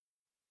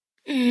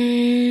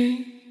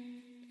Mm,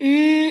 mm,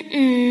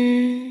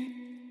 mm,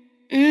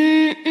 mm, mm,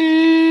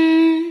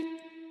 mm,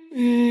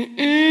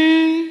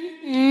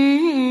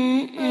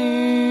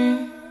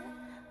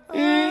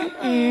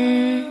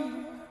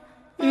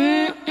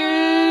 mm,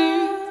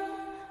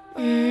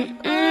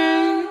 mm,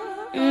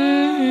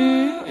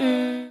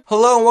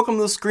 Hello and welcome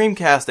to the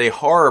Screamcast, a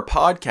horror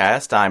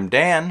podcast. I'm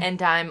Dan.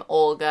 And I'm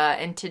Olga,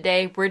 and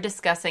today we're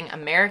discussing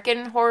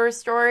American Horror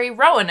Story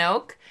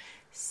Roanoke,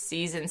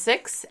 Season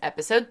 6,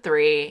 Episode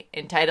 3,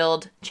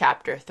 entitled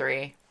Chapter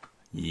 3.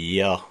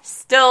 Yeah.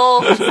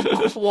 Still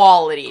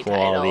quality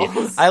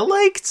titles. I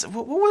liked,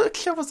 what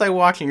show was I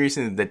watching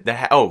recently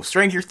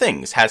Stranger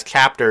Things has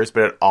chapters,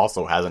 but it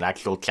also has an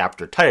actual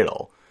chapter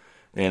title,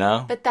 you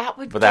know? But that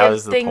would that give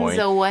was the things point.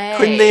 away.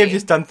 Couldn't they have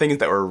just done things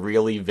that were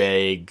really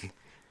vague?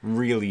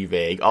 Really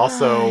vague.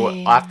 Also,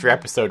 after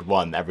episode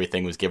 1,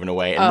 everything was given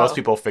away, and most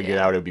people figured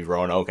out it would be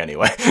Roanoke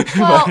anyway.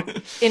 Well,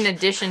 in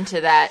addition to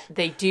that,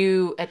 they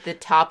do, at the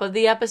top of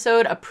the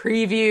episode, a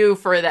preview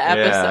for the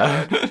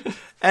episode.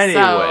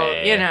 Anyway.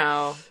 So, you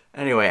know.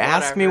 Anyway,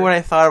 ask me what I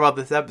thought about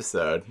this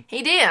episode.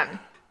 Hey, Dan.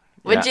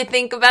 What'd you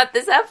think about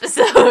this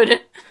episode?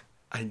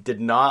 I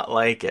did not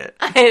like it.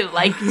 I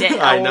liked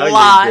it I know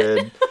lot. you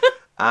did.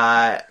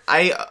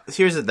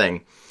 Here's the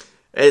thing.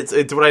 It's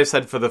what I've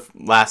said for the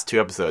last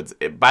 2 episodes.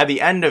 By the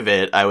end of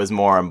it, I was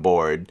more on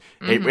board.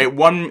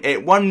 Mm-hmm.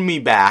 It won me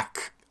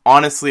back,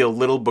 honestly, a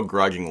little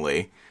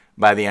begrudgingly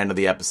by the end of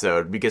the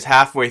episode, because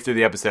halfway through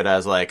the episode, I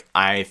was like,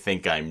 I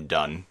think I'm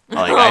done.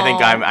 Like,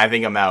 I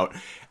think I'm out.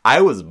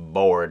 I was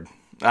bored.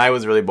 I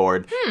was really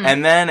bored.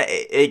 And then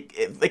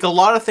it like a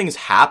lot of things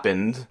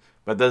happened.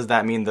 But does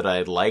that mean that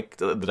I liked,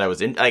 that I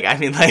was in, like, I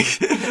mean,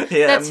 like,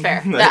 yeah. That's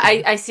fair.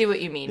 I see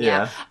what you mean,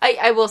 yeah. Yeah.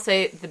 I will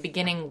say the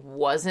beginning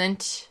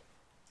wasn't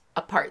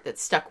a part that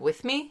stuck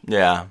with me.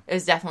 Yeah. It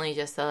was definitely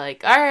just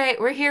like, all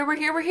right, we're here,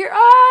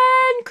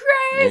 on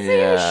crazy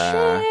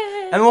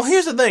shit. And well,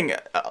 here's the thing.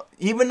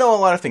 Even though a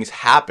lot of things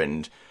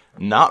happened,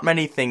 not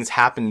many things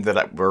happened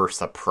that were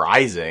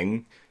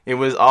surprising. It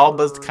was all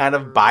just kind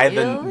of by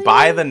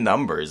the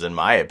numbers, in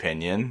my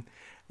opinion.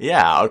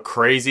 Yeah, a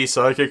crazy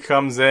psychic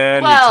comes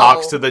in, he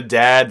talks to the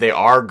dead, they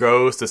are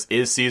ghosts, this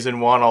is season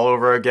 1 all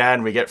over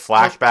again, we get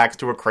flashbacks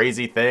to a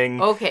crazy thing.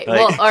 Okay,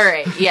 well,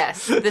 alright,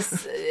 yes.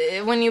 This,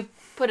 when you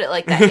put it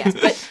like that,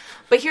 yes.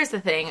 But here's the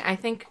thing, I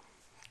think,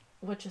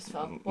 what just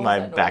fell? What My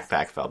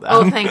backpack fell down.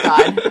 Oh, thank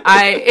God.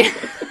 I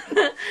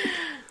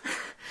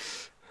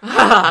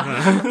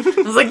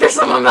was like, there's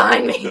someone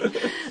behind me.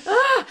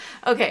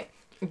 Okay.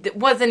 It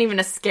wasn't even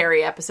a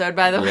scary episode,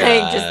 by the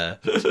way.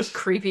 Just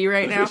creepy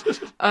right now.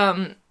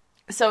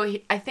 So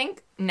I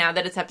think now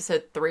that it's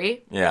episode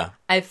 3,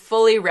 I've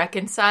fully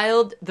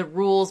reconciled the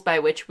rules by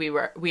which we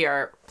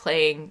are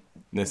playing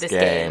this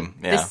game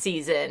this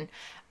season.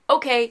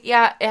 Okay,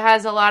 yeah, it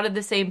has a lot of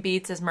the same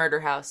beats as Murder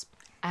House.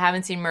 I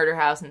haven't seen Murder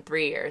House in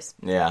 3 years.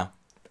 Yeah.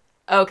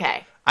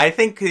 Okay. I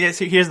think,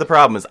 here's the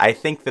problem, is I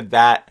think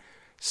that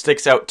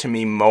sticks out to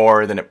me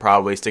more than it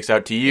probably sticks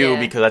out to you,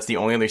 because that's the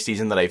only other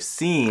season that I've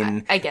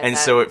seen. I get and that.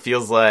 So it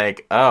feels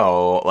like,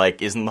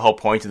 isn't the whole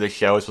point of the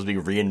show supposed to be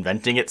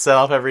reinventing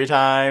itself every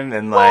time?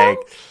 And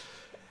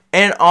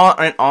and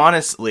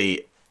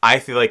honestly, I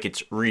feel like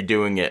it's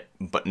redoing it,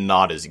 but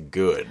not as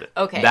good.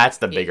 Okay. That's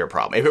the bigger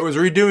problem. If it was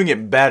redoing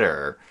it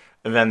better,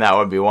 then that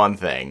would be one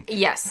thing.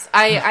 Yes,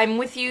 I'm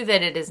with you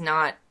that it is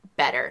not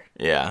better.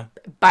 Yeah.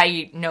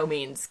 By no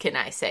means can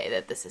I say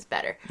that this is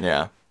better.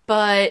 Yeah.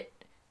 But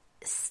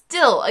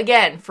still,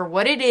 again, for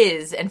what it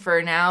is, and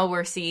for now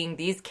we're seeing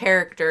these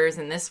characters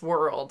in this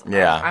world,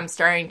 I'm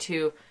starting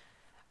to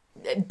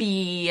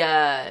be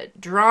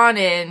drawn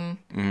in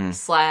 /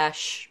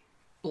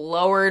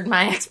 lowered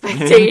my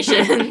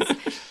expectations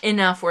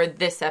enough where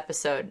this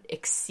episode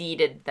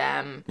exceeded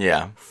them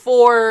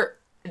for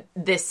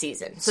this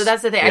season. So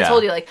that's the thing. I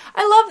told you, like,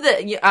 I love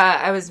that.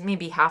 I was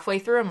maybe halfway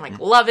through. I'm like,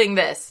 loving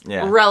this,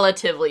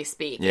 relatively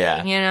speaking.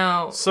 Yeah. You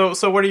know. So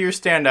what are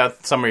some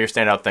of your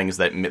standout things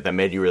that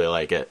made you really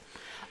like it?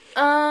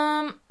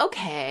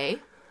 Okay.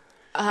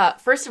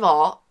 First of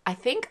all, I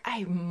think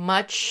I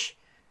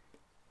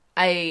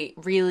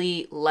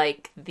really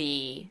like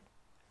the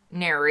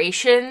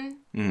narration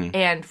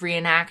and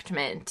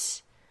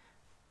reenactment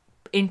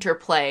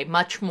interplay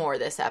much more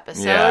this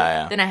episode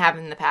than I have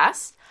in the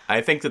past. I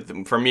think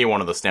that for me,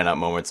 one of the standout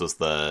moments was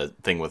the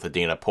thing with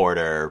Adina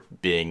Porter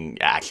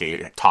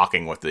actually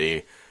talking with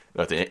the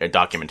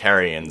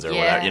documentarians or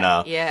whatever, you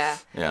know. Yeah.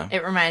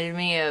 It reminded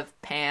me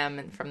of Pam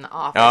and from The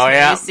Office. Oh,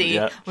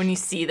 yeah. When you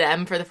see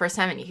them for the first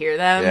time and you hear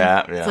them.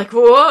 Yeah. It's like,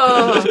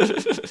 whoa.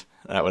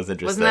 That was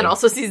interesting. Wasn't that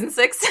also season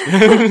 6?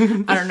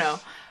 I don't know.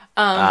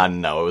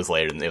 No, it was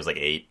later. It was like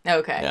 8.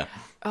 Okay. Yeah.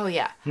 Oh,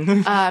 yeah.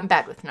 I'm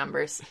bad with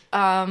numbers.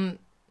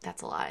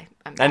 That's a lie.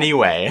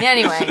 Anyway.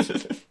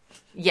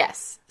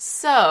 Yes.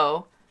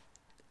 So,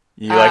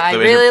 you like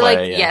the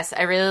interplay, yes,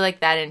 I really like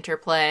that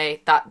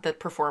interplay. Thought the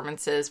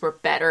performances were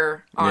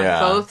better on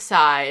both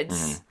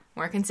sides,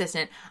 more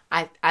consistent.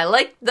 I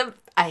liked them.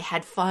 I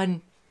had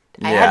fun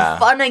I had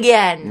fun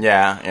again.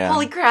 Yeah.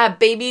 Holy crap,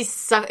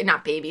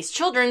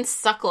 children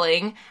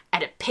suckling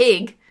at a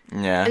pig.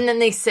 Yeah. And then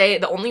they say,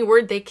 the only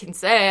word they can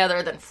say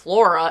other than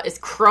flora is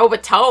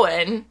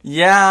Croatoan.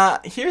 Yeah,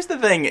 here's the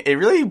thing. It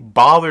really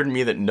bothered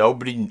me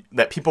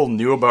that people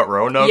knew about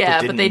Roanoke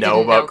but didn't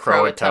know about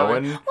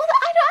Croatoan. Well,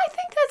 I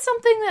think that's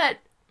something that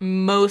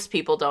most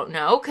people don't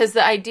know, because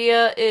the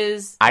idea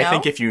is... I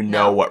think if you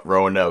know what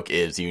Roanoke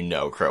is, you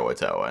know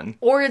Croatoan.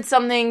 Or it's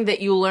something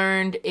that you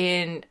learned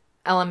in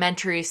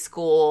elementary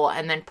school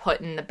and then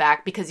put in the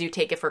back because you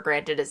take it for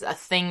granted as a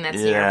thing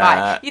that's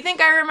nearby. You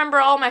think I remember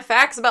all my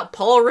facts about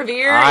Paul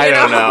Revere? I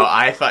don't know.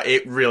 I thought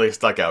it really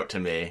stuck out to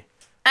me.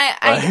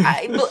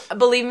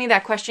 Believe me,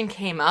 that question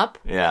came up.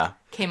 Yeah.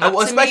 Came up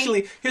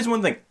especially, to me. Here's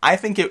one thing. I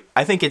think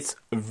it's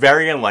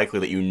very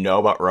unlikely that you know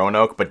about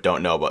Roanoke but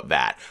don't know about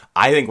that.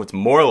 I think what's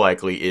more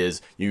likely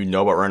is you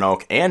know about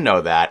Roanoke and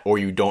know that, or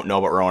you don't know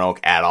about Roanoke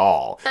at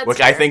all. That's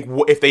fair. I think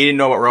if they didn't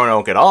know about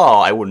Roanoke at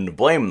all, I wouldn't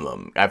blame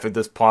them. I think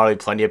there's probably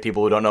plenty of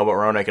people who don't know about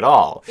Roanoke at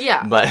all.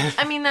 Yeah. But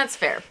I mean, that's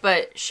fair.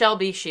 But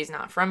Shelby, she's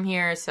not from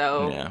here,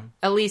 so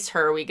at least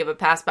her we give a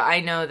pass. But I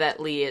know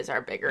that Lee is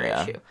our bigger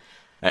issue.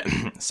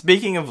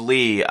 Speaking of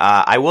Lee,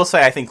 I will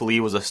say I think Lee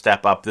was a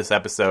step up this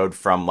episode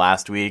from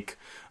last week,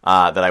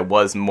 that I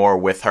was more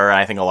with her.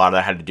 I think a lot of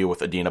that had to do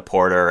with Adina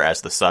Porter as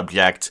the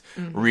subject,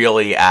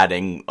 really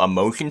adding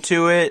emotion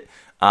to it,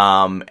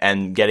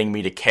 and getting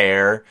me to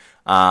care.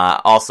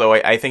 Also,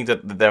 I think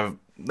that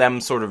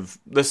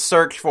the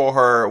search for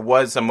her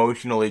was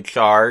emotionally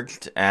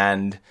charged,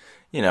 and,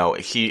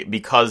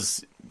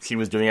 because she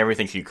was doing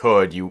everything she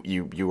could,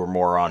 you were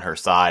more on her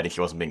side, and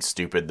she wasn't being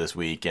stupid this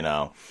week,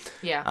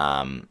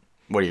 Yeah.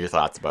 What are your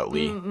thoughts about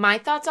Lee? My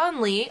thoughts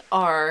on Lee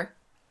are,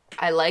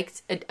 I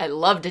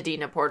loved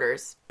Adina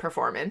Porter's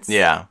performance.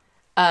 Yeah.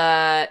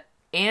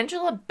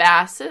 Angela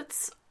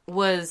Bassett's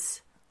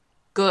was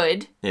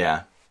good.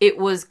 Yeah. It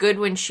was good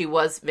when she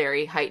was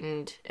very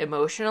heightened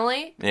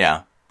emotionally.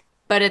 Yeah.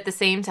 But at the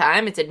same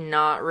time, it did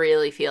not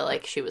really feel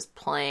like she was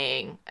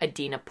playing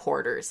Adina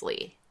Porter's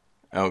Lee.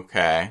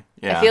 Okay.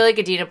 Yeah. I feel like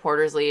Adina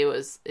Porter's Lee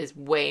is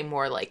way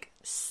more like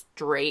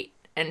straight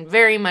and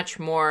very much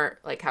more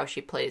like how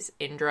she plays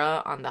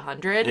Indra on The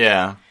 100.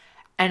 Yeah.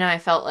 And I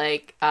felt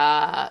like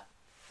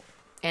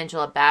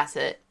Angela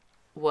Bassett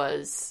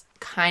was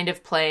kind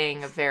of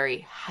playing a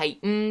very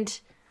heightened,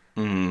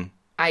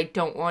 I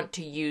don't want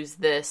to use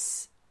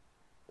this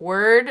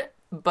word,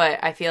 but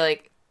I feel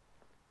like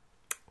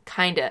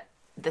kind of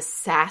the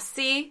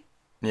sassy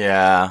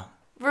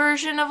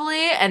version of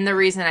Lee. And the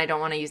reason I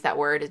don't want to use that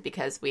word is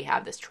because we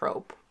have this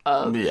trope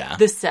of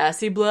the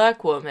sassy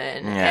black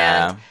woman.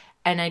 Yeah.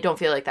 And I don't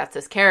feel like that's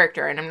this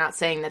character. And I'm not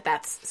saying that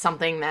that's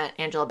something that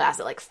Angela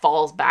Bassett like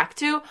falls back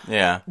to.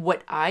 Yeah.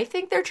 What I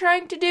think they're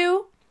trying to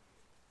do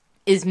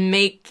is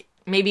make,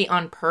 maybe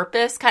on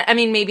purpose,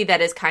 maybe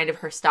that is kind of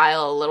her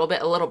style a little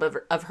bit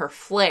of her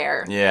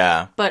flair.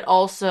 Yeah. But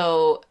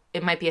also,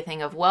 it might be a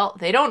thing of, well,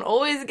 they don't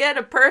always get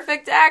a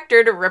perfect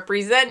actor to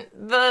represent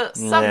the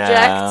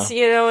subject,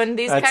 in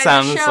these kind of shows.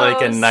 That sounds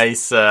like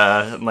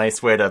a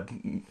nice way to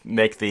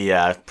make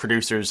the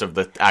producers of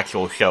the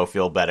actual show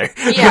feel better.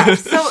 Yeah,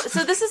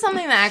 so this is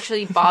something that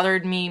actually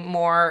bothered me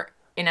more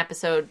in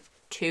episode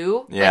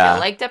 2. Yeah. Like, I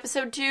liked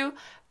episode 2,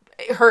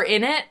 her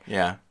in it.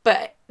 Yeah.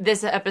 But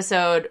this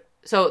episode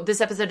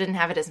didn't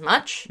have it as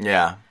much.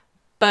 Yeah.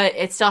 But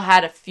it still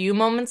had a few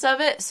moments of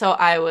it, so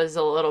I was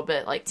a little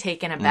bit,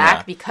 taken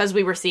aback because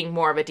we were seeing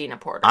more of Adina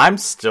Porter. I'm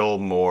still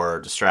more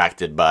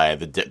distracted by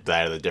the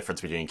difference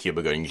between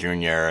Cuba Gooding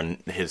Jr.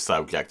 and his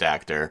subject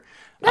actor.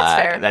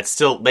 That's fair. That's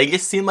still, they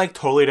just seem like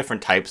totally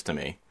different types to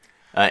me.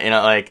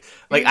 I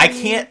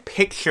can't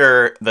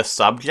picture the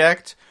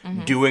subject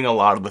doing a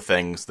lot of the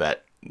things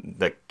that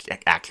the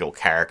actual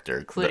character,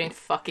 including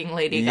fucking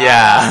Lady Gaga.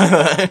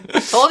 Yeah.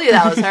 Told you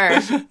that was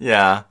her.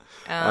 Yeah.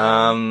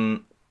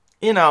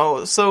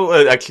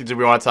 Actually, do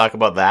we want to talk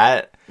about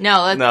that?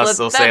 No, let's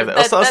save that.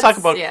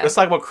 Let's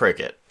talk about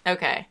cricket.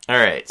 Okay. All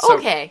right.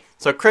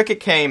 So cricket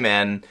came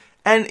in,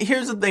 and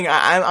here's the thing: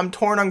 I'm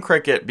torn on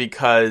cricket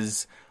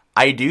because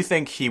I do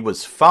think he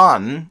was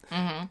fun.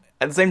 Mm-hmm.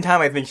 At the same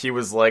time, I think he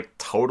was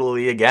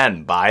totally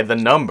again by the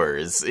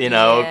numbers.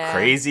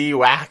 Crazy,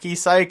 wacky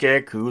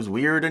psychic who's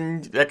weird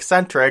and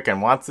eccentric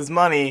and wants his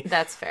money.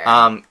 That's fair.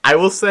 I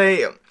will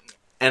say.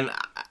 And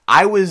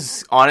I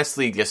was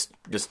honestly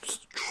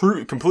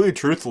completely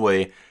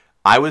truthfully,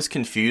 I was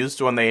confused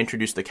when they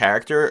introduced the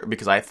character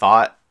because I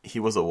thought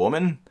he was a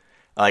woman.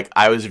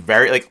 I was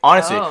very,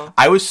 honestly,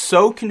 I was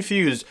so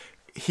confused.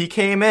 He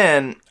came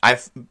in, I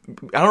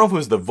don't know if it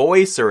was the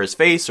voice or his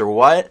face or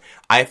what.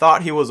 I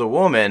thought he was a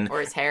woman.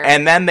 Or his hair.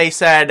 And then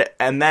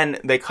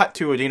they cut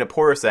to Adina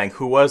Porter saying,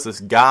 who was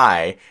this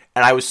guy?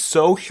 And I was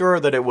so sure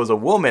that it was a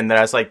woman that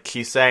I was like,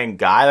 she's saying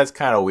guy? That's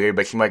kind of weird,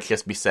 but she might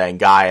just be saying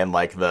guy in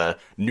the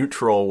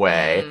neutral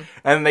way.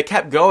 And they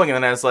kept going, and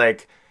then I was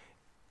like,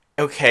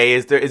 okay,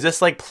 is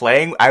this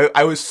playing?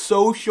 I was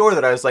so sure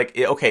that I was like,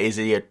 okay, is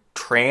he a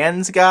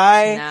trans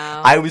guy?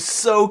 No. I was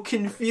so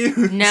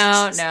confused.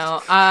 No.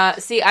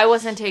 See, I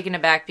wasn't taken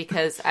aback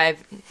because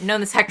I've known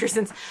this actor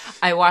since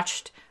I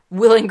watched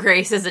Will and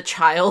Grace as a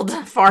child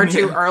far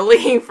too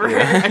early for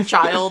a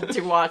child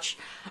to watch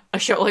a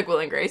show like Will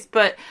and Grace.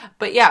 But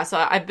yeah, so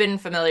I've been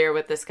familiar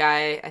with this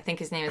guy. I think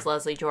his name is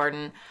Leslie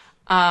Jordan.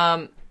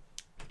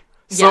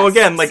 So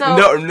again, like,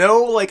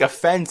 no, like,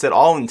 offense at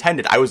all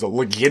intended. I was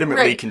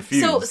legitimately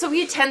confused. So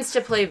he tends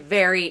to play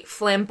very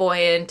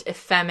flamboyant,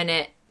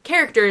 effeminate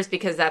characters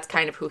because that's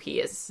kind of who he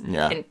is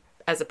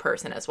as a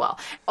person as well.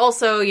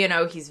 Also, you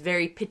know, he's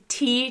very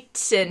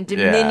petite and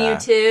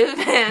diminutive,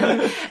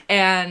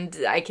 and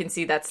I can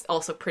see that's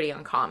also pretty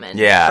uncommon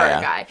for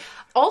a guy.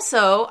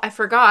 Also, I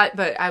forgot,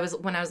 but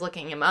when I was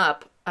looking him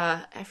up,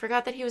 I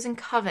forgot that he was in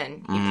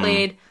Coven. He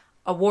played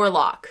a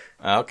warlock.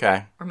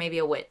 Okay. Or maybe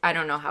a witch. I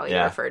don't know how he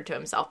referred to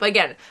himself. But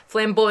again,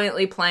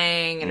 flamboyantly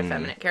playing an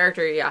effeminate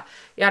character. Yeah.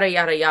 Yada,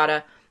 yada,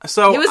 yada.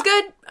 So he was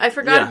good. I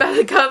forgot about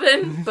the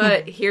Coven,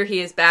 but here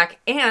he is back.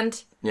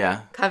 And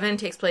Coven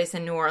takes place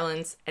in New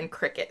Orleans, and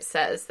Cricket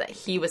says that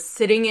he was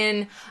sitting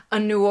in a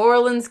New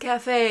Orleans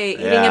cafe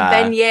eating a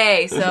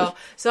beignet.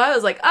 So I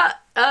was like,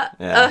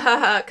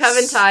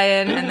 Coven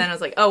tie-in. And then I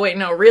was like, oh, wait,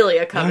 no, really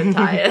a Coven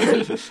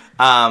tie-in.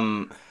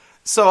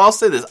 So I'll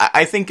say this.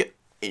 I think,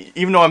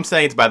 even though I'm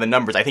saying it's by the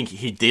numbers, I think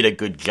he did a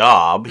good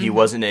job. He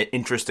wasn't an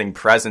interesting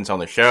presence on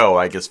the show.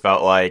 I just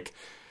felt like,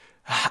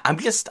 I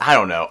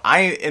don't know.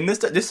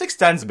 This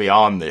extends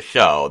beyond this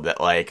show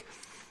that, like,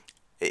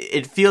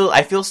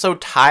 I feel so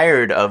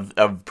tired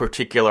of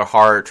particular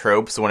horror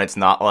tropes when it's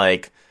not,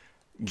 like,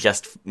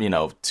 just, you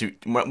know,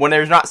 when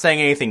they're not saying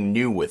anything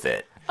new with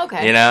it.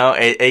 Okay. You know,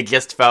 it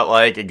just felt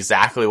like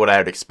exactly what I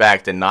would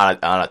expect and not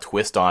a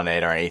twist on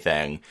it or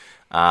anything.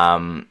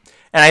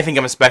 And I think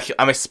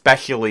I'm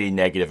especially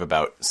negative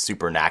about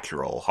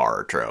supernatural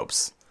horror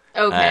tropes.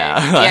 Okay.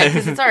 Yeah,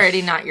 because it's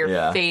already not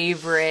your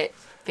favorite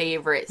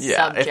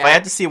subject. If I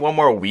had to see one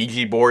more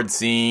Ouija board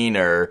scene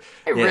or...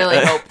 I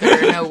really hope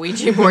there are no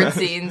Ouija board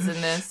scenes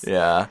in this.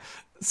 Yeah.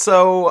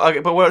 So, okay,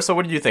 but what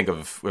did you think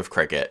of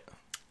Cricket?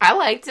 I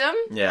liked him.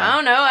 Yeah. I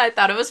don't know. I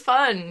thought it was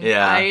fun.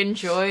 Yeah. I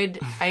enjoyed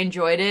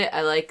it.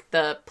 I like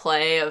the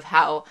play of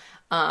how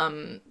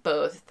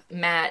both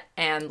Matt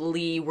and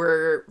Lee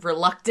were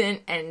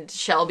reluctant and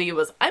Shelby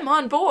was, I'm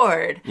on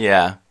board.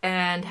 Yeah.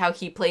 And how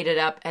he played it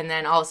up, and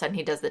then all of a sudden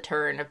he does the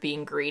turn of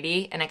being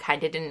greedy, and I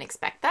kind of didn't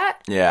expect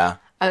that. Yeah.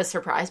 I was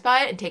surprised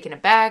by it and taken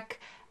aback.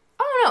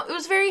 I don't know. It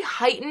was very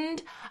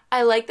heightened.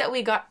 I like that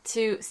we got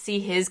to see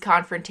his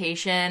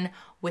confrontation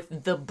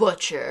with the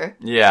Butcher.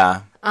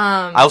 Yeah.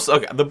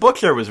 The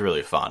Butcher was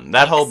really fun.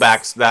 That whole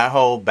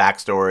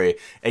backstory,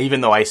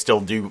 even though I still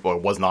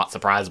was not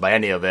surprised by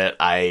any of it,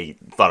 I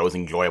thought it was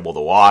enjoyable to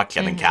watch.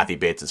 I think Kathy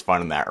Bates is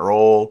fun in that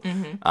role.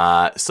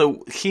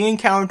 So she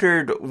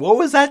encountered, what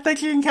was that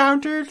she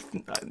encountered?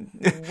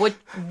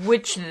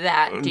 Which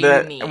that do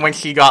you mean? When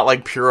she got,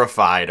 like,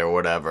 purified or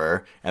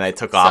whatever, and they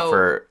took off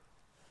her...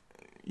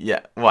 Yeah,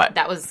 what?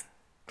 That was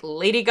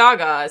Lady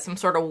Gaga, some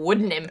sort of wood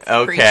nymph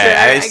creature,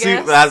 I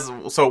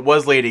assume so it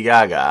was Lady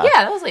Gaga.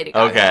 Yeah, that was Lady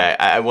Gaga. Okay,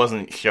 I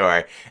wasn't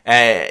sure.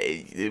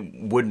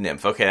 Wood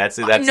nymph. Okay, that's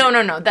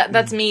No.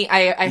 That's me.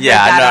 I heard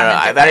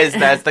that.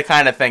 That's the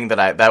kind of thing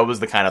that was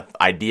the kind of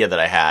idea that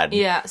I had.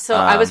 Yeah. So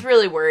I was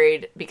really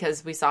worried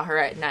because we saw her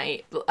at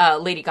night.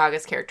 Lady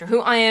Gaga's character, who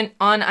on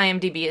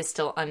IMDb is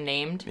still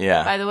unnamed.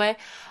 Yeah. By the way.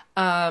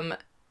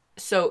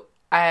 So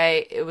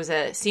it was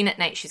a scene at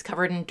night. She's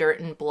covered in dirt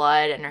and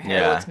blood, and her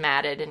hair looks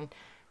matted and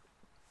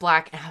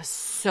black, and I was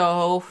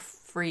so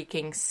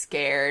freaking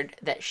scared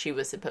that she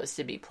was supposed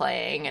to be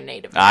playing a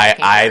Native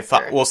American character.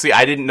 Thought, well, see,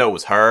 I didn't know it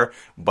was her,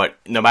 but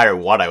no matter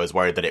what, I was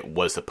worried that it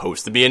was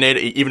supposed to be a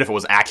Native, even if it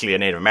was actually a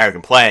Native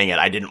American playing it,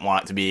 I didn't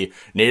want it to be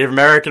Native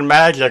American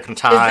magic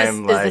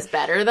time. Is this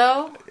better,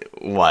 though?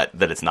 What?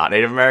 That it's not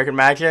Native American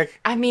magic?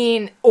 I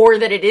mean, or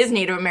that it is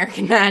Native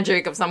American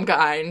magic of some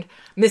kind,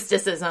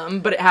 mysticism,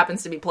 but it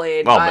happens to be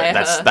played by...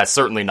 Well, that's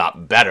certainly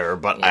not better,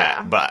 but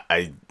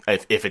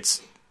if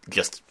it's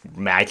just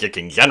magic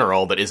in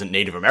general that isn't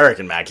Native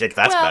American magic,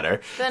 that's better.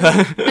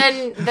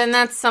 Then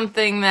that's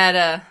something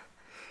that...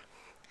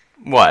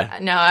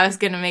 What? No, I was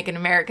going to make an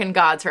American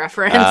Gods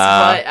reference, but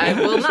I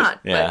will not.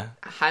 Yeah.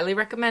 But I highly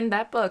recommend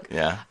that book.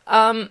 Yeah.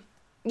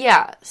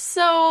 Yeah,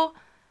 so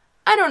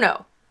I don't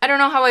know. I don't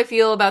know how I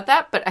feel about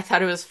that, but I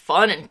thought it was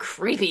fun and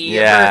creepy.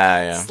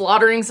 Yeah.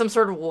 Slaughtering some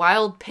sort of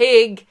wild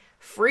pig,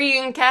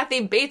 freeing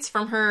Kathy Bates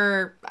from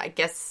her, I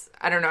guess,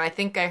 I don't know, I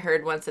think I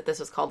heard once that this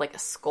was called like a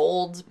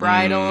scold's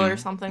bridle or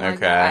something like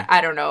that. I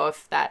don't know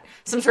if that,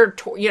 some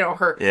sort of,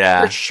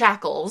 her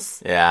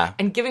shackles. Yeah.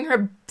 And giving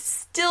her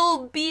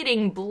still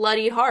beating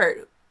bloody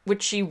heart,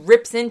 which she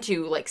rips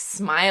into, like,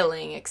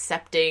 smiling,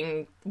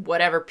 accepting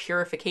whatever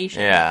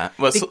purification. Yeah.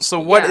 Well, so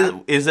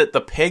what is it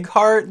the pig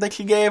heart that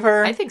she gave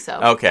her? I think so.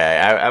 Okay,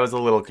 I was a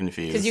little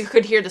confused. Because you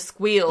could hear the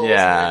squeals.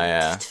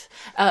 Yeah.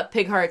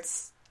 Pig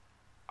hearts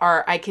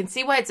I can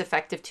see why it's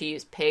effective to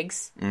use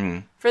pigs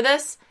for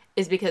this,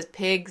 is because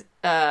pigs'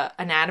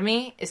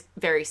 anatomy is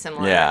very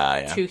similar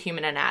to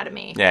human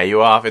anatomy. Yeah,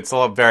 it's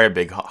a very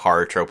big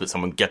horror trope that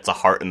someone gets a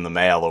heart in the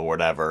mail or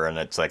whatever, and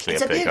it's actually a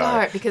pig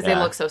heart. Because they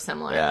look so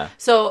similar. Yeah.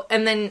 So,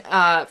 and then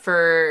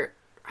for,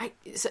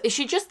 So is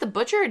she just the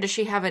butcher, or does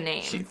she have a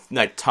name?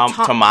 Like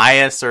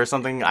Tomias or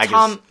something?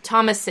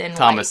 Thomason.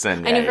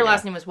 Thomason. I knew her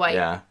last name was White.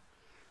 Yeah.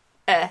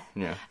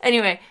 Yeah.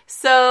 Anyway,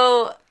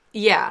 so,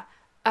 yeah.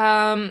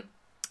 I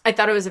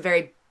thought it was a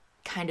very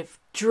kind of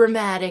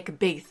dramatic,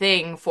 big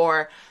thing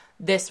for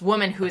this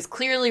woman who is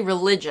clearly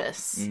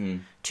religious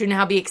to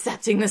now be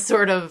accepting this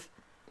sort of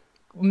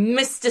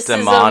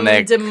mysticism,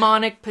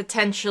 demonic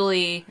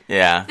potentially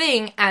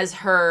thing as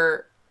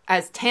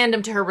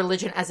tandem to her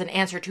religion, as an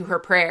answer to her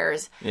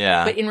prayers.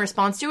 Yeah. But in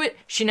response to it,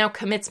 she now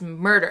commits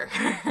murder.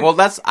 Well,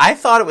 I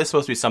thought it was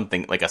supposed to be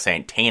something like a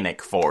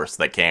satanic force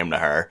that came to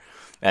her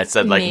that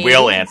said, like, Maybe.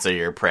 we'll answer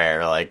your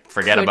prayer, like,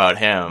 forget about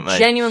him. Like,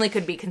 genuinely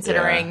could be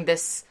considering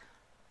this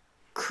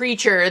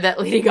creature that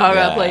Lady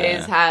Gaga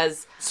plays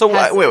has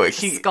wait,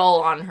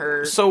 skull on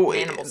her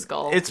animal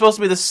skull. It's supposed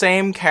to be the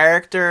same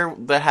character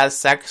that has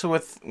sex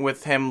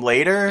with him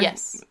later?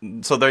 Yes.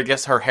 So I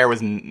guess her hair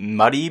was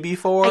muddy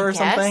before or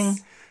something?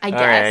 I guess.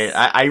 All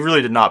right. I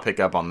really did not pick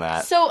up on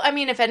that. So, I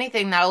mean, if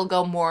anything, that'll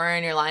go more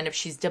in your line of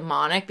she's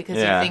demonic, because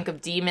you think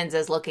of demons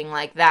as looking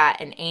like that,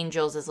 and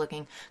angels as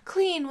looking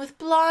clean with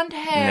blonde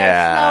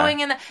hair flowing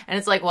in the... And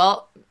it's like,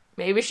 well,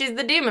 maybe she's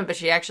the demon, but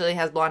she actually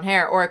has blonde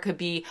hair. Or it could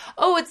be,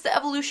 oh, it's the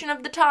evolution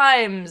of the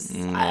times.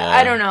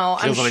 I don't know.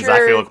 She doesn't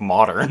exactly look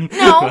modern.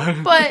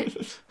 No, but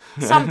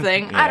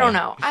something. I don't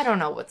know. I don't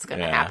know what's going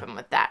to happen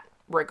with that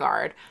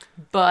regard.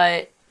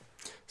 But...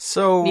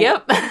 So,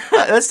 yep.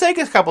 Let's take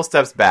a couple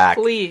steps back.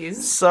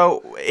 Please.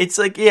 So, it's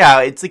like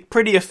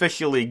pretty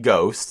officially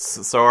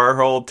ghosts. So our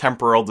whole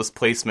temporal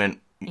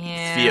displacement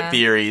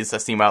theories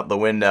seem out the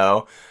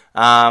window.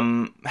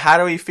 How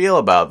do we feel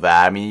about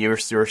that? I mean, you were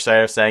sort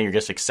of saying you're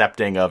just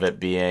accepting of it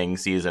being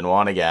season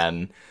 1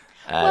 again.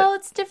 Well,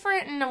 it's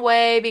different in a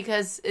way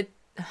because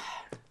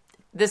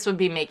this would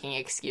be making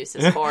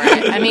excuses for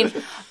it. I mean,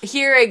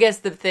 here I guess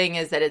the thing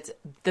is that it's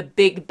the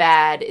big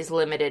bad is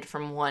limited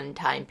from one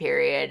time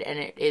period, and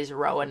it is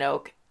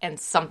Roanoke, and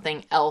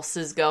something else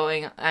is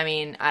going. I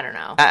mean, I don't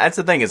know. That's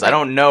the thing is, I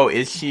don't know.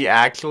 Is she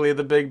actually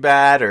the big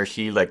bad, or is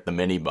she like the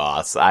mini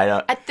boss? I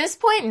don't. At this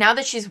point, now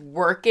that she's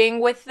working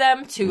with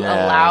them to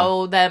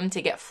allow them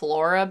to get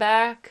Flora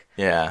back,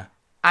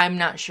 I'm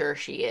not sure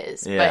she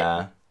is.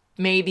 But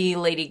maybe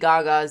Lady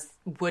Gaga's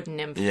wood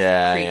nymph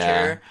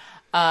creature.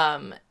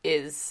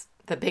 Is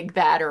the big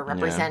bad or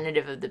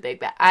representative of the big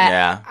bad.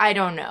 I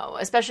don't know.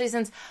 Especially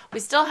since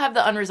we still have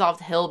the unresolved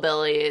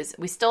hillbillies.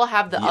 We still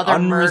have the other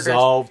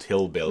unresolved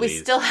hillbillies. We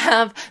still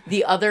have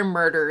the other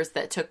murders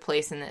that took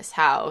place in this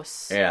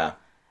house. Yeah.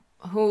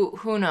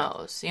 Who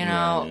knows? You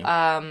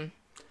know?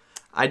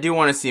 I do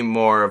want to see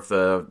more of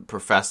the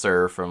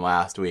professor from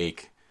last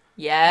week.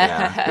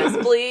 Yes,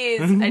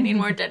 please. I need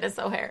more Dennis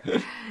O'Hare.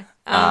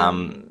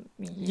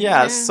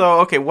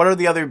 So, okay, what are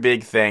the other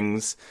big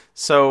things?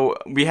 So,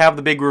 we have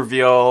the big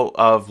reveal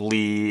of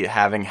Lee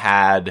having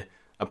had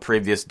a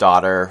previous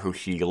daughter who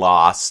she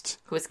lost.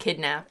 Who was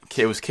kidnapped.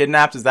 Was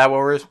kidnapped? Is that what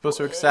we're supposed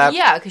to accept?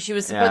 Yeah, because she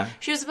was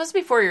supposed to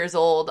be 4 years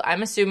old.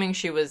 I'm assuming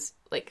she was,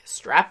 like,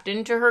 strapped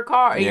into her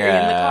car, in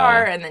the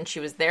car, and then she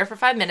was there for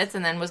 5 minutes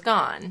and then was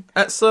gone.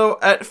 So,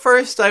 at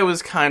first I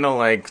was kind of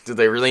like, do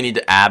they really need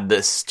to add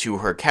this to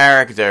her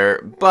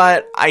character?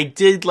 But I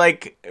did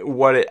like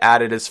what it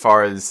added as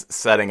far as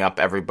setting up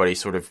everybody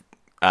sort of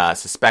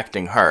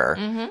suspecting her.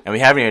 Mm-hmm. And we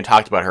haven't even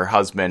talked about her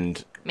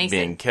husband Mason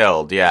being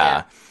killed.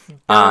 Yeah.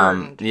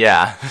 Burned.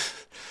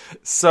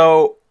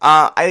 So,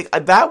 I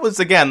that was,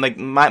 again, like,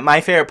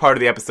 my favorite part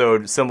of the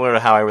episode, similar to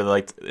how I really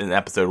liked in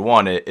episode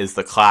 1, is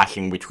the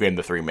clashing between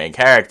the three main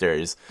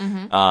characters.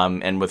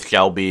 Mm-hmm. And with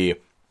Shelby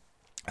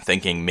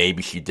thinking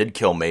maybe she did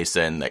kill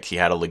Mason, that she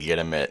had a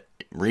legitimate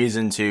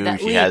reason to.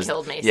 That Lee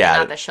killed Mason,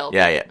 not that Shelby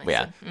killed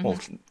Mason. Mm-hmm. Well,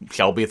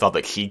 Shelby thought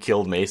that she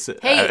killed Mason.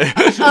 Hey,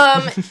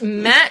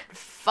 Matt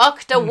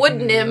fucked a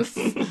wood nymph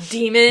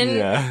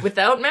demon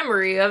without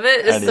memory of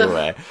it.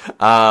 Anyway,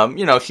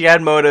 she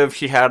had motive,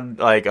 she had,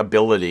 like,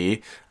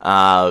 ability.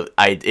 I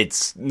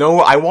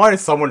wanted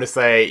someone to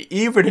say,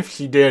 even if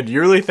she did,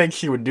 you really think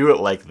she would do it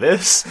like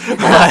this?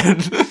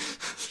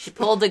 She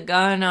pulled a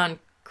gun on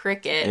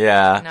Cricket.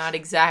 Not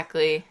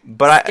exactly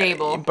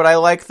stable. But I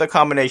like the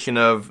combination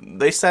of,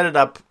 they set it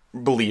up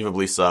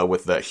believably so,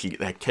 with that she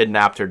had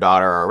kidnapped her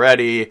daughter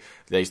already.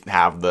 They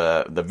have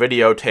the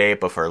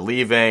videotape of her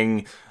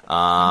leaving.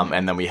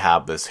 And then we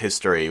have this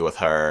history with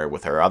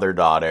her other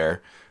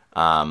daughter.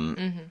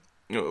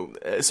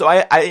 So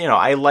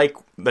I like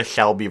the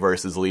Shelby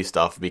versus Lee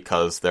stuff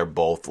because they're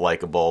both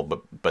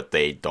likable, but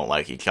they don't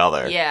like each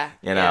other. Yeah.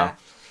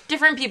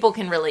 Different people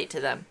can relate to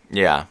them.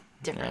 Yeah.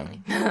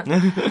 Differently.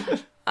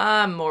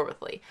 More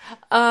with Lee.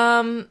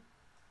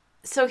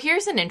 So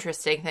here's an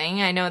interesting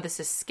thing. I know this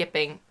is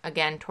skipping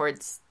again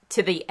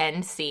to the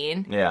end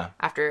scene. Yeah.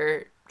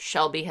 After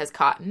Shelby has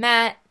caught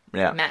Matt.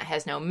 Yeah. Matt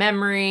has no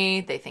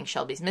memory. They think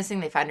Shelby's missing.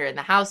 They find her in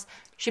the house.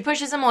 She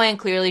pushes him away, and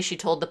clearly she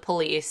told the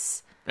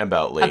police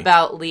about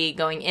Lee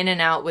going in and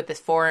out with this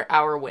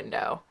 4-hour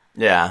window.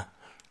 Yeah.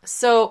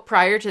 So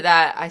prior to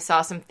that, I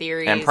saw some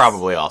theories. And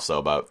probably also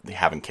about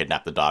having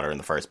kidnapped the daughter in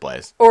the first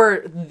place.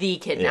 Or the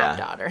kidnapped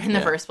daughter in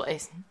the first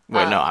place.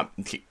 Wait, no,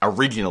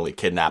 originally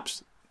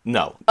kidnapped...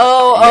 No.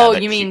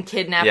 You mean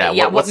kidnapping?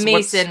 Yeah, what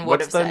Mason would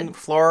have said.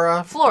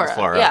 Flora,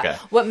 yeah. Okay.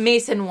 What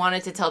Mason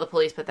wanted to tell the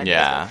police, but then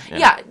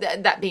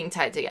that being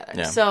tied together.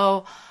 Yeah.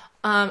 So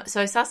I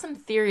saw some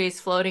theories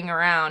floating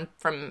around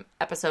from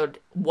episode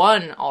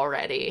 1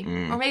 already,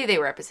 or maybe they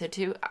were episode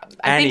 2.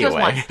 I think it was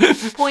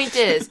 1. Point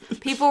is,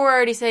 people were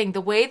already saying the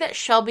way that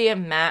Shelby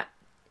and Matt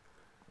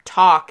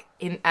talk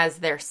as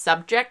their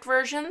subject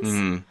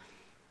versions,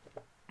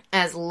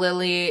 as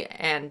Lily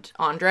and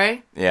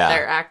Andre,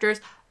 their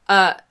actors.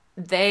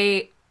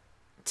 They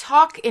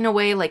talk in a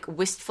way like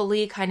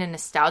wistfully, kind of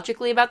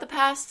nostalgically about the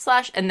past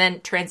and then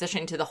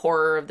transitioning to the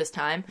horror of this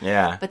time.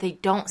 Yeah. But they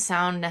don't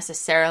sound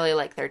necessarily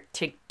like they're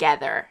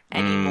together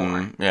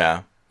anymore.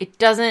 Yeah. It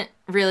doesn't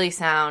really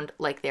sound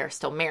like they're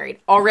still married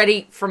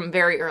already from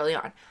very early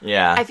on.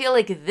 Yeah. I feel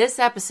like this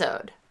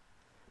episode,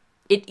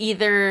 it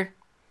either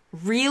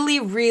really,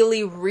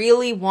 really,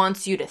 really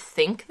wants you to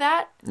think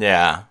that.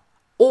 Yeah.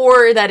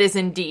 Or that is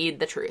indeed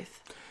the truth.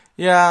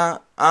 Yeah,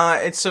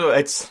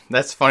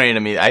 that's funny to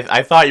me.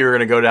 I thought you were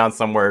gonna go down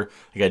somewhere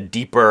like a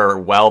deeper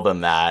well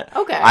than that.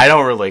 Okay, I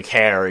don't really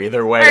care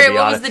either way. All right, to be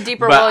what honest. was the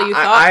deeper well you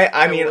thought?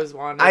 I mean,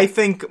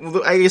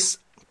 I guess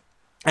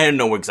I didn't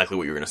know exactly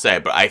what you were gonna say,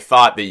 but I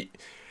thought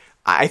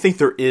I think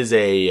there is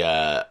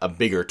a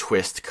bigger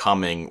twist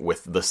coming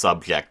with the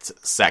subject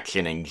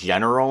section in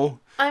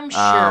general. I'm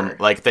sure.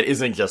 Like that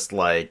isn't just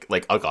like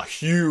a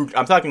huge.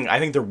 I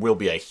think there will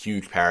be a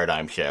huge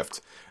paradigm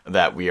shift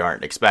that we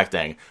aren't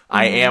expecting.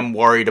 I am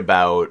worried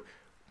about,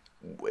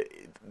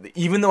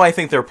 even though I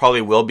think there probably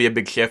will be a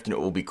big shift and it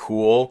will be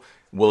cool,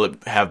 will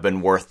it have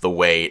been worth the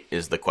wait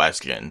is the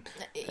question.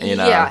 You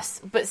know? Yes,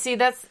 but see,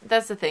 that's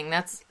the thing.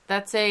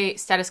 That's a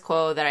status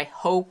quo that I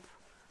hope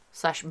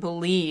 /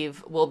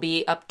 believe will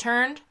be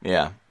upturned.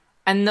 Yeah.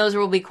 And those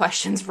will be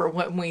questions for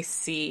when we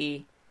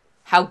see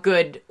how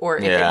good or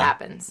if it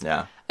happens.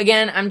 Yeah.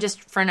 Again, I'm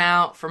just, for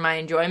now, for my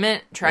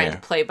enjoyment, trying to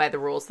play by the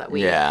rules that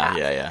we have.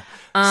 Yeah.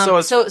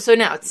 So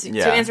now,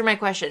 to answer my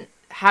question,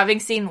 having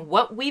seen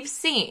what we've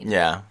seen,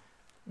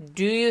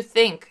 do you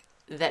think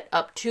that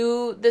up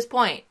to this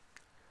point,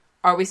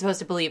 are we supposed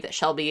to believe that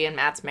Shelby and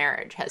Matt's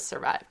marriage has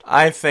survived?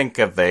 I think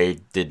that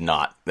it did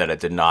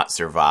not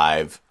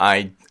survive.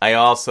 I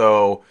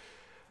also,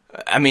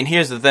 I mean,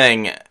 here's the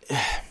thing.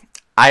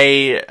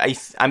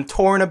 I'm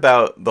torn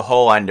about the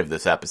whole end of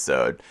this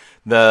episode.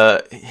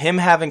 Him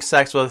having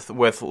sex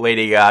with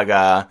Lady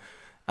Gaga,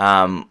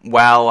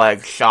 while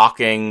like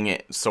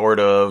shocking, sort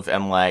of,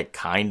 and like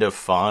kind of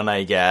fun,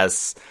 I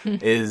guess,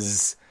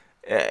 is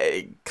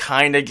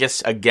kind of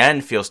just again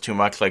feels too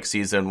much like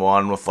season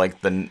 1 with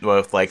the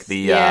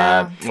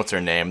what's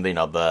her name? You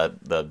know,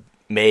 the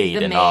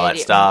maid and all that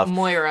stuff.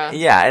 Moira.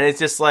 Yeah, and it's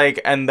just like,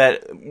 and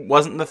that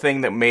wasn't the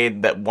thing that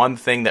made that one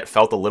thing that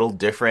felt a little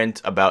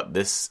different about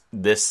this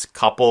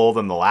couple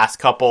than the last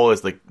couple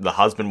is like the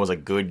husband was a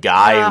good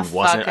guy who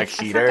wasn't a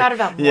cheater. I forgot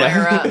about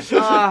Moira.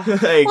 Well,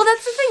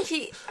 that's the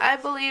thing. I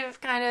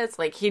believe kind of it's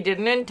like he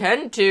didn't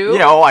intend to.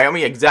 Yeah, I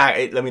mean,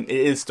 exactly. I mean, it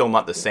is still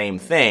not the same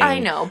thing. I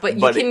know, but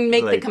you can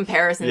make the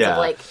comparisons of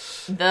like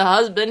the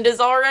husband is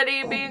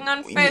already being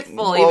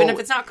unfaithful, even if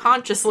it's not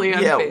consciously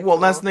unfaithful. Yeah, well,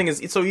 that's the thing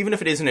is, so even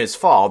if it isn't his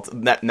fault,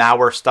 that now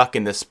we're stuck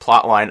in this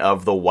plot line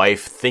of the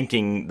wife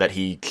thinking that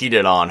he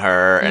cheated on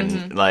her,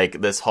 and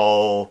like this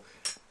whole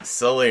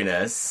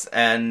silliness,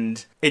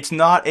 and it's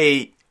not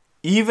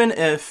even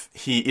if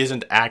he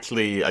isn't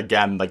actually,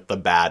 again, like the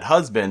bad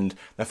husband,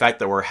 the fact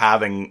that we're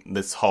having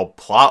this whole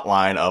plot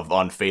line of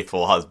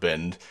unfaithful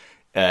husband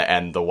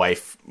and the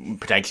wife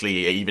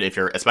potentially,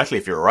 especially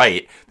if you're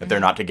right, that they're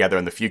not together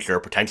in the future,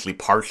 potentially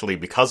partially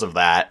because of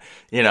that,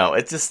 you know,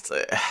 it's just,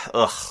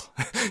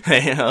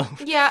 you know?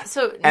 Yeah,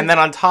 so... And then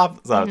on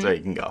top, so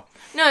you can go.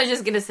 No, I was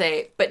just gonna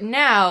say, but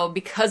now,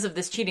 because of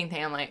this cheating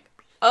thing, I'm like,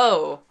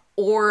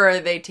 or are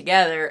they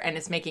together, and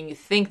it's making you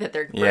think that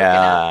they're breaking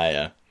up.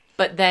 Yeah.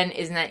 But then,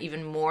 isn't that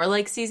even more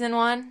like season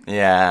 1?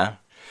 Yeah.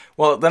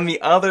 Well, then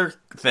the other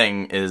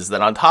thing is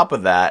that on top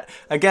of that,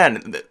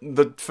 again,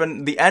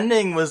 the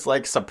ending was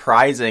like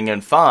surprising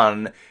and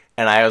fun,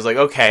 and I was like,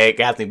 okay, it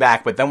got me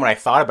back. But then when I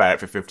thought about it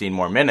for 15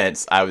 more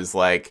minutes, I was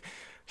like,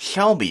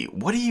 Shelby,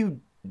 what are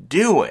you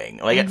doing?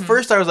 Like at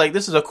first I was like,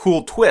 this is a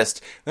cool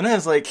twist. Then I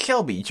was like,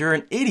 Shelby, you're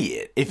an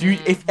idiot.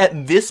 If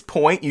at this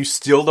point you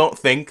still don't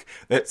think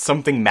that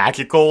something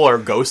magical or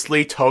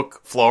ghostly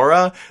took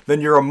Flora, then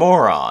you're a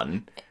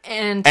moron.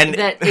 And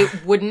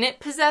that wouldn't it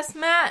possess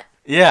Matt?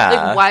 Yeah.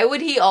 Like, why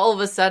would he all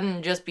of a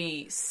sudden just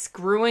be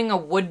screwing a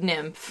wood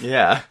nymph?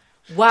 Yeah.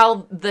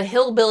 While the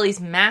hillbillies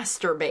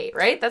masturbate,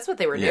 right? That's what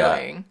they were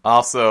doing.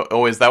 Also,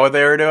 is that what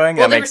they were doing?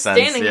 Well, that makes sense.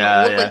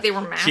 Yeah, it looked like they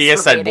were masturbating. She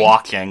just said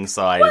walking,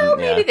 so I didn't.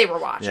 Maybe they were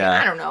watching.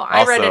 Yeah. I don't know.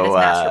 I read it as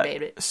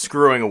masturbated.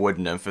 Screwing a Wood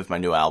Nymph is my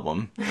new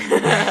album.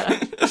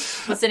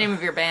 What's the name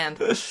of your band?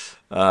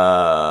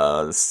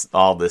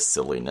 All This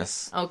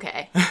Silliness.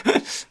 Okay.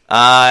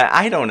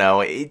 I don't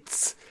know.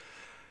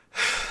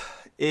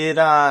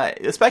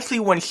 especially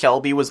when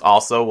Shelby was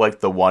also, like,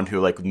 the one who,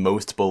 like,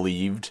 most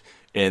believed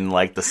in,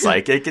 like, the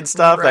psychic and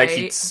stuff. Right. Like,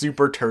 he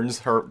super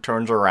turns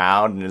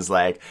around and is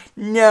like,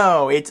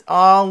 no, it's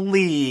all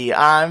Lee,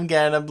 I'm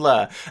gonna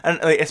blah. And,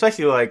 like,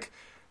 especially, like,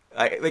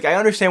 I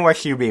understand why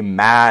she would be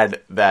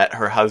mad that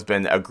her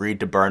husband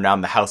agreed to burn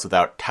down the house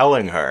without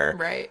telling her.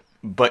 Right.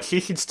 But she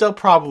should still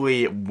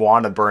probably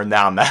want to burn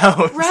down the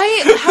house.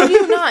 Right? How do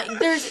you not?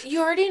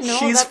 You already know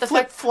She's about the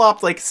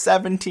flip-flopped like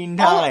 17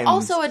 times.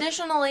 Also,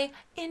 additionally,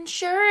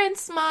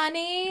 insurance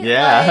money.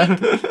 Yeah.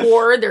 Like,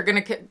 or they're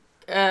going to,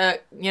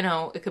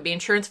 it could be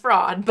insurance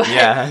fraud, but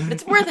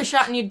it's worth a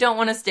shot and you don't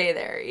want to stay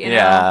there, you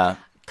know?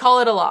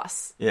 Call it a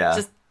loss. Yeah.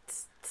 Just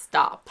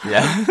stop.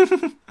 Yeah.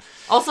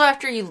 Also,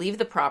 after you leave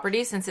the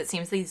property, since it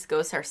seems these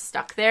ghosts are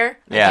stuck there,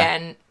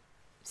 again,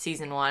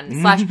 season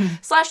 1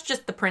 slash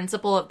just the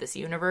principle of this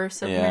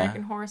universe of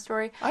American Horror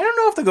Story. I don't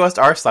know if the ghosts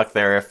are stuck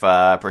there if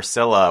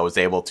Priscilla was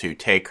able to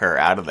take her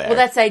out of there. Well,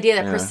 that's the idea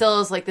that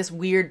Priscilla is like this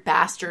weird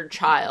bastard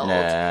child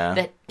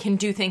that can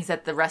do things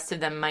that the rest of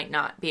them might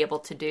not be able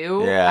to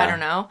do. I don't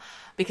know.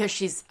 Because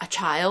she's a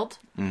child.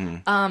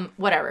 Mm-hmm.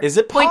 Whatever. Is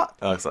it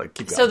oh, sorry,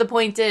 keep going. So the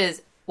point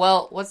is,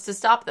 well, what's to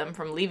stop them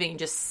from leaving?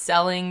 Just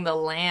selling the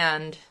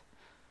land.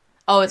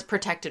 Oh, it's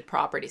protected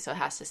property, so it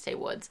has to stay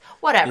woods.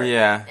 Whatever.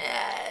 Yeah.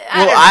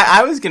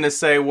 I was going to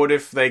say, what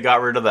if they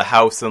got rid of the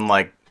house and,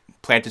 like,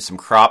 planted some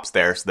crops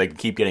there so they could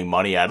keep getting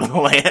money out of the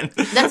land?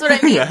 That's what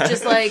I mean.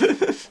 Just, like,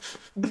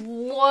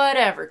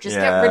 whatever. Just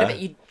get rid of it.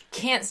 You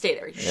can't stay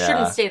there. You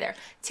shouldn't stay there.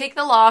 Take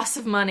the loss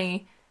of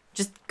money.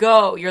 Just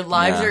go. Your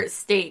lives are at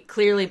stake.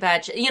 Clearly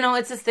bad shit. You know,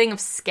 it's this thing of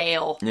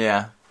scale.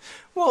 Yeah.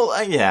 Well,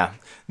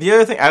 The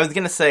other thing I was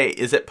going to say,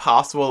 is it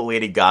possible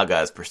Lady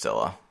Gaga is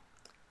Priscilla?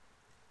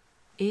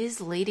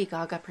 Is Lady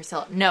Gaga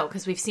Priscilla? No,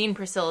 because we've seen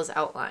Priscilla's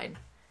outline.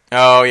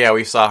 Oh, yeah,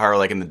 we saw her,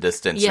 like, in the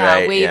distance,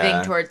 right?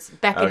 Waving towards,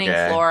 beckoning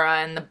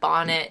Flora and the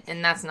bonnet,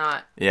 and that's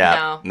not...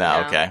 No,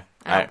 okay.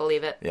 I don't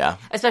believe it. Yeah.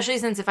 Especially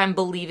since if I'm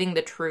believing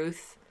the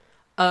truth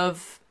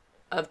of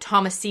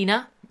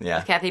Thomasina,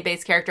 of Kathy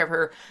Bates' character, of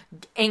her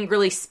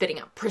angrily spitting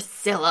out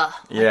Priscilla,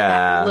 like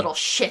that little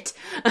shit.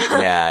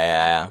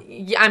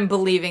 I'm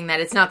believing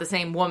that it's not the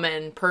same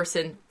woman,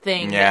 person,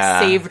 thing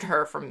that saved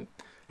her from...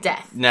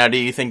 death. Now, do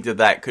you think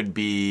that could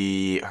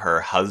be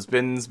her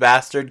husband's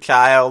bastard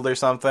child or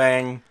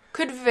something?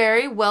 Could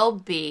very well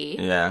be.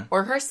 Yeah.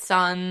 Or her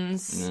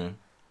son's.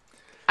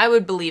 I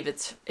would believe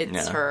it's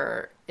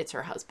her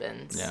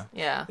husband's. Yeah.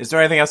 Yeah. Is there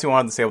anything else you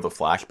wanted to say with the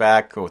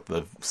flashback, with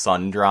the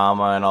son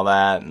drama and all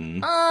that?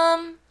 And...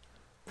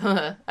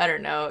 I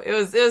don't know. It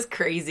was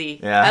crazy.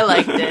 Yeah. I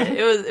liked it.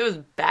 It was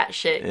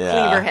batshit. Yeah.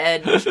 Cleaver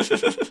head.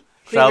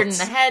 Cleaver in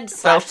the head.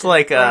 Felt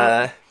like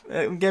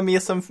give me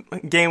some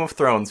Game of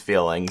Thrones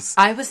feelings.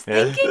 I was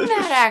thinking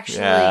that,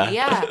 actually.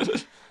 Yeah.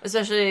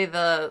 Especially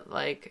the,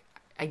 like,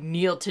 I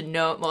kneel to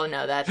know... Well,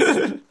 no, that's...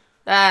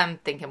 I'm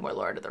thinking more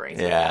Lord of the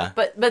Rings. Yeah.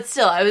 But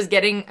still, I was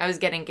getting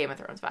Game of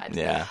Thrones vibes.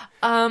 Yeah.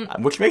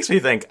 Which makes me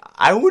think,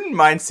 I wouldn't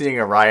mind seeing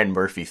a Ryan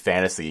Murphy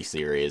fantasy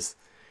series.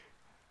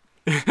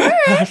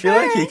 I feel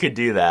like he could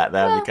do that.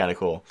 That would be kind of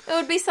cool. It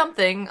would be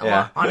something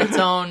on its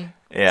own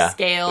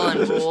scale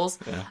and rules.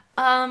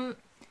 Yeah.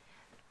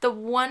 The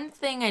one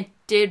thing I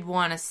did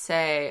want to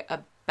say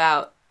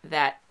about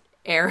that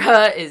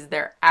era is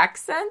their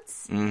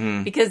accents.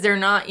 Mm-hmm. Because they're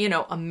not,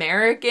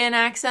 American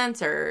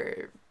accents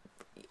or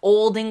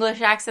Old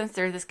English accents.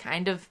 They're this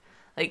kind of,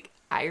 like,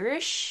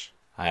 Irish.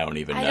 I don't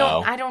even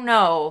know. I don't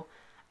know.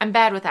 I'm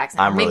bad with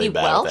accents. I'm maybe really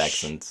bad Welsh? with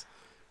accents.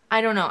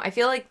 I don't know. I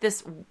feel like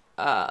this,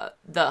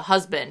 the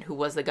husband who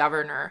was the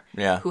governor,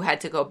 who had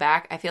to go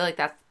back, I feel like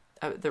that's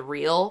the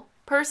real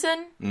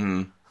person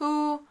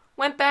who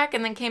went back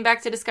and then came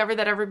back to discover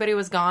that everybody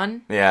was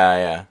gone.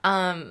 Yeah.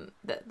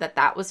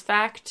 That was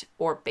fact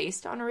or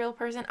based on a real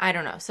person. I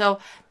don't know. So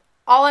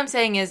all I'm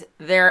saying is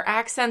their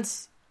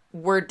accents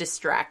were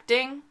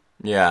distracting.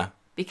 Yeah.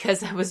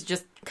 Because I was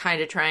just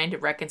kind of trying to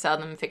reconcile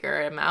them and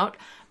figure them out.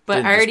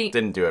 But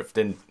didn't do it.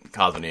 Didn't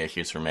cause any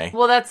issues for me.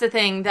 Well, that's the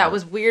thing. That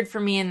was weird for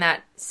me in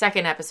that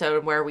second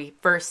episode where we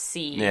first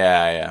see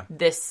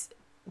this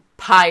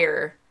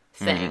pyre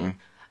thing.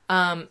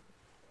 Mm-hmm.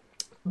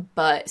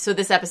 But so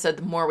this episode,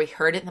 the more we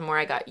heard it, the more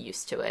I got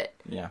used to it.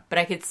 Yeah. But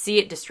I could see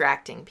it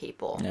distracting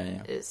people.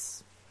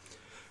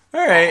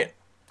 All right.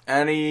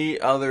 Any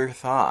other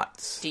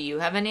thoughts? Do you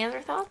have any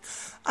other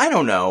thoughts? I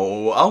don't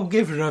know. I'll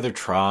give it another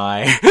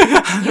try.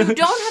 You don't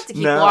have to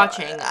keep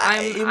watching.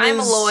 I'm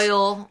a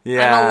loyal.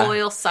 I'm a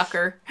loyal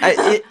sucker.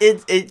 It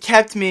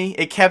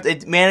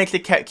managed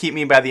to keep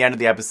me by the end of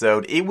the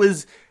episode. It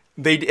was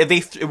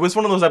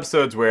one of those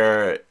episodes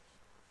where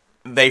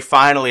they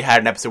finally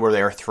had an episode where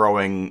they were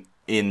throwing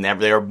in there.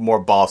 They were more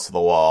balls to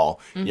the wall.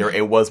 Mm-hmm.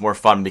 It was more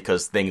fun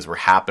because things were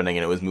happening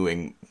and it was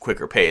moving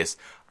quicker pace.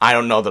 I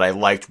don't know that I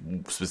liked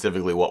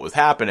specifically what was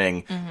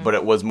happening, but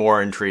it was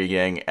more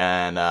intriguing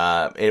and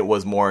it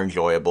was more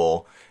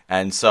enjoyable.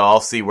 And so I'll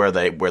see where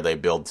they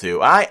build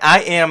to. I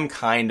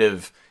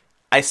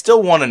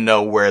still want to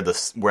know where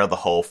the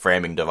whole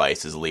framing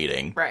device is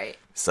leading. Right.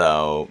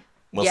 So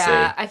we'll see.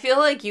 Yeah, I feel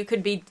like you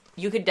could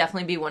you could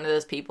definitely be one of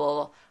those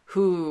people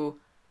who,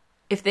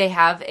 if they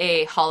have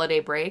a holiday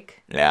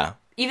break,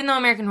 even though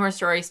American Horror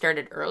Story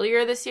started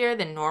earlier this year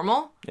than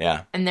normal,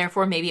 and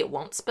therefore maybe it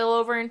won't spill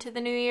over into the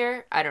new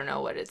year. I don't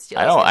know what its deal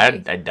is.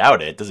 I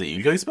doubt it. Does it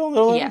usually spill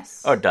over?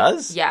 Yes. Oh, it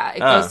does? Yeah, it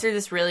goes through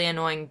this really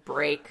annoying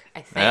break,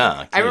 I think.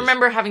 Yeah, I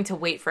remember having to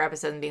wait for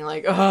episodes and being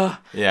like, oh,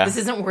 this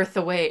isn't worth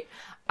the wait.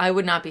 I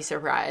would not be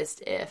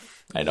surprised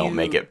if I don't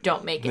make it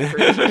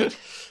through.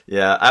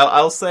 Yeah,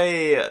 I'll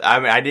say, I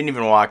mean, I didn't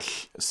even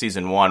watch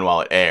season 1 while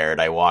it aired.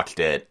 I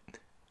watched it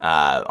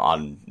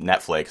on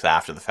Netflix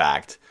after the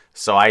fact.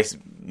 So I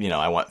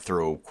went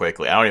through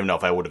quickly. I don't even know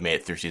if I would have made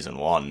it through season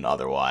 1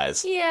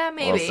 otherwise. Yeah,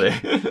 maybe. We'll see.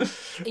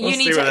 We'll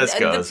see where this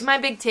goes. My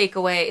big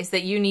takeaway is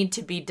that you need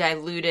to be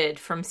diluted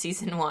from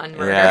season 1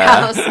 Murder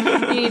House.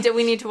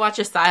 We need to watch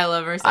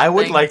Asylum or something. I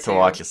would like to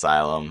watch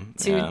Asylum.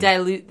 To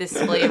dilute this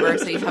flavor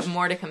so you have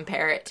more to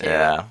compare it to.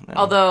 Yeah.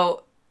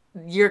 Although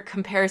your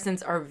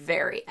comparisons are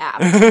very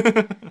apt.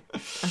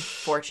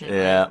 Unfortunately.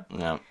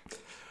 Yeah.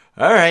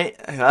 All right.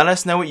 Let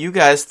us know what you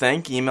guys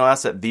think. Email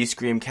us at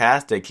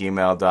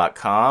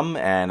thescreamcast@gmail.com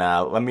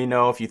and let me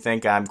know if you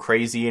think I'm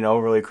crazy and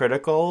overly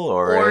critical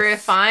or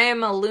if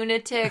I'm a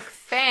lunatic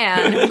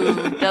fan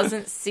who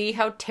doesn't see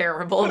how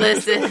terrible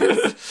this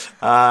is.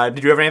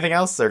 Did you have anything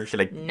else? Or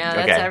should I? No,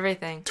 that's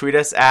everything. Tweet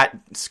us at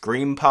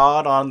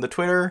ScreamPod on the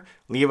Twitter.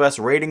 Leave us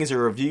ratings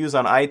or reviews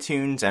on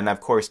iTunes. And, of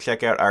course,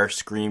 check out our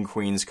Scream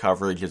Queens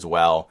coverage as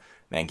well.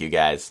 Thank you,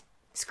 guys.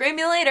 Scream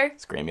you later.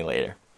 Scream you later.